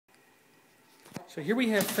So here we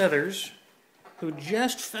have Feathers, who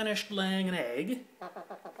just finished laying an egg.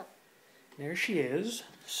 There she is.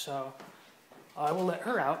 So I will let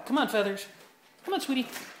her out. Come on, Feathers. Come on, sweetie.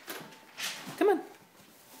 Come on.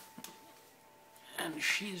 And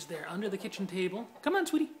she's there under the kitchen table. Come on,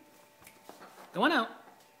 sweetie. Go on out.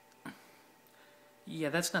 Yeah,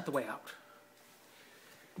 that's not the way out.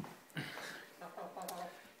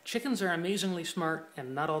 Chickens are amazingly smart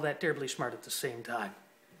and not all that terribly smart at the same time.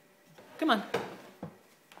 Come on.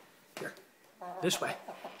 Here. This way.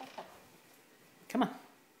 Come on.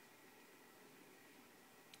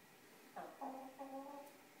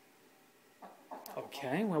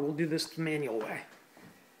 Okay, well, we'll do this the manual way.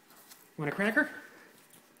 Want a cracker?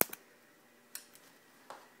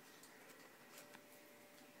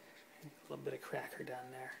 A little bit of cracker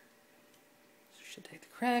down there. So should take the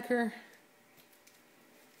cracker.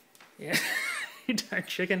 Yeah, you darn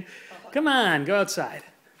chicken. Come on, go outside.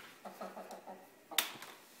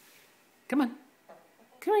 Come on.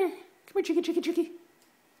 Come here. Come here, chicky, chicky, chicky.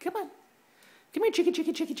 Come on. Come here, chicky,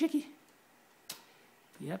 chicky, chicky, chicky.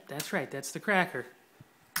 Yep, that's right. That's the cracker.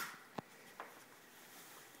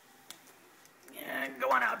 Yeah, go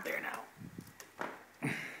on out there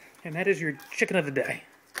now. And that is your chicken of the day.